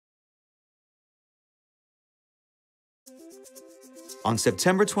On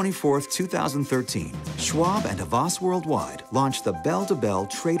September 24, 2013, Schwab and Havas Worldwide launched the Bell-to-Bell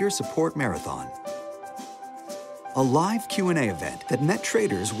Trader Support Marathon, a live Q&A event that met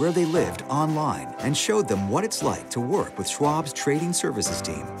traders where they lived online and showed them what it's like to work with Schwab's trading services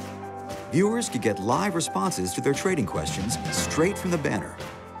team. Viewers could get live responses to their trading questions straight from the banner.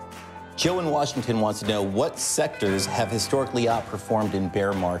 Joe in Washington wants to know what sectors have historically outperformed in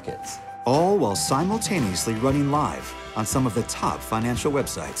bear markets. All while simultaneously running live on some of the top financial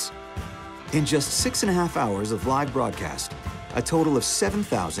websites. In just 6.5 hours of live broadcast, a total of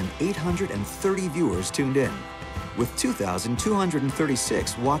 7,830 viewers tuned in, with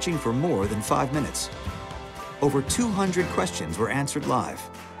 2,236 watching for more than 5 minutes. Over 200 questions were answered live,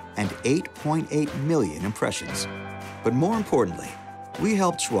 and 8.8 million impressions. But more importantly, we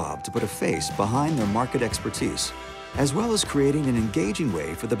helped Schwab to put a face behind their market expertise, as well as creating an engaging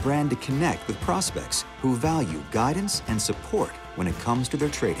way for the brand to connect with prospects who value guidance and support when it comes to their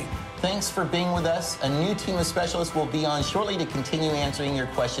trading. Thanks for being with us. A new team of specialists will be on shortly to continue answering your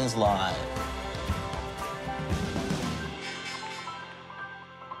questions live.